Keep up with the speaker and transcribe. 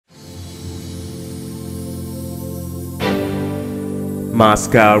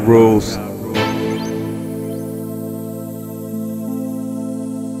Moscow rules.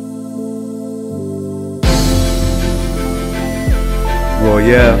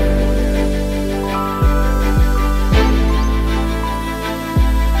 Royale.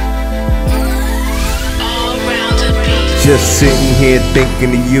 Just sitting here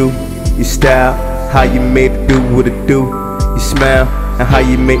thinking of you, your style, how you made it do what it do, your smile, and how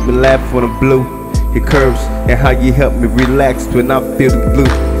you make me laugh when I'm blue, your curves, and how you help me relax when I feel the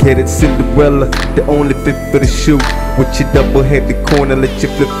blue. Get it, Cinderella, the only fit for the shoe. With your double-headed corner, let you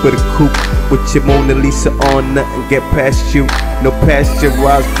flip for the coupe. With your Mona Lisa on, nothing get past you. No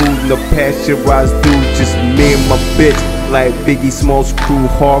pasteurized food, no pasteurized dude, just me and my bitch. Like Biggie Smalls crew,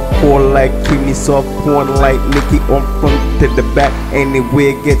 hardcore like Kimmy, soft porn like Nicki. On front to the back,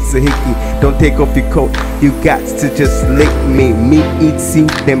 anywhere gets a hickey. Don't take off your coat, you got to just lick me. Me eats you,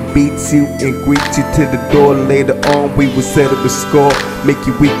 then beats you, and greet you to the door. Later on, we will settle the score. Make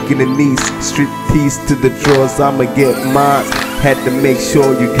you weak in the knees, strip tease to the drawers. I'ma get mine, had to make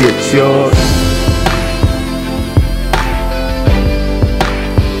sure you get yours.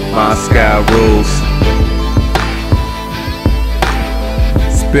 Moscow rules.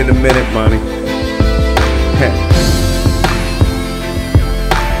 Been a minute, money.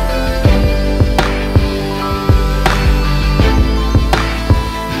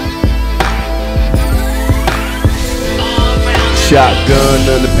 Shotgun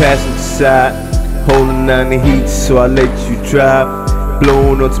on the passenger side, holding on the heat so I let you drive.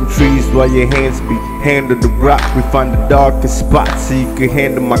 Blowing on some trees while your hands be handle the rock. We find the darkest spot so you can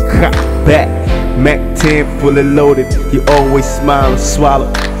handle my cock back. Mac 10 fully loaded, you always smile and swallow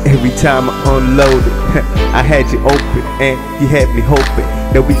every time I unload it. I had you open and you had me hoping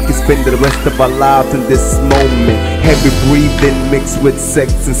that we could spend the rest of our lives in this moment. Heavy breathing mixed with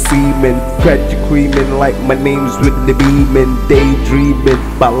sex and semen. Crack you creaming like my name's really beaming. Daydreaming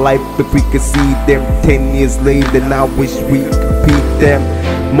about life if we could see them 10 years later. And I wish we could beat them.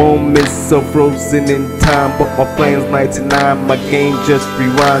 Moments so frozen in time, but my plans 99. My game just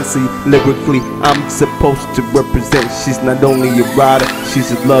rewinds. See, lyrically I'm supposed to represent. She's not only a rider,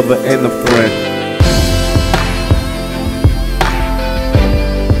 she's a lover and a friend.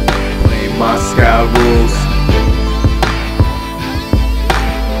 Playing Moscow rules.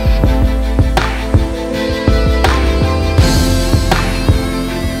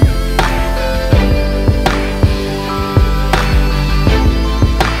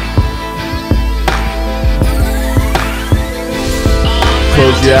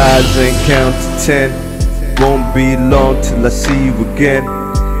 Close your eyes and count to 10. Won't be long till I see you again.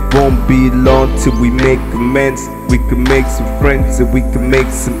 Won't be long till we make amends. We can make some friends and we can make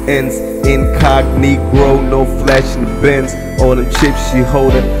some ends. Incognito, no flashing the bends. All them chips you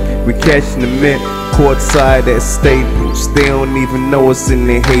holding, we cashing them in. Courtside at Staples, they don't even know us and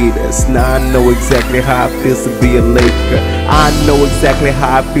they hate us. Now I know exactly how it feels to be a Laker. I know exactly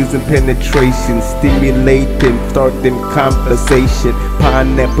how it feels in penetration, stimulating, starting conversation.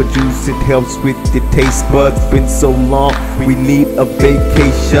 Pineapple juice, it helps with your taste buds. Been so long, we need a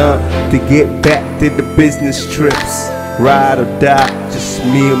vacation to get back to the business trips. Ride or die, just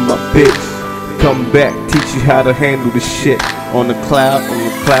me and my bitch. Come back, teach you how to handle the shit. On the clouds,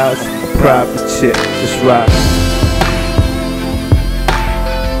 private shit, just ride.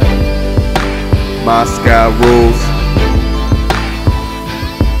 Moscow rules.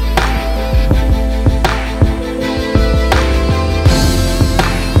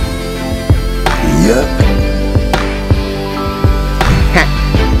 Yup.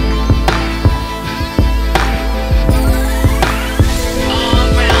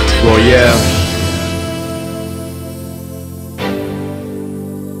 Royale.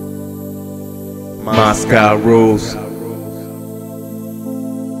 Moscow rules.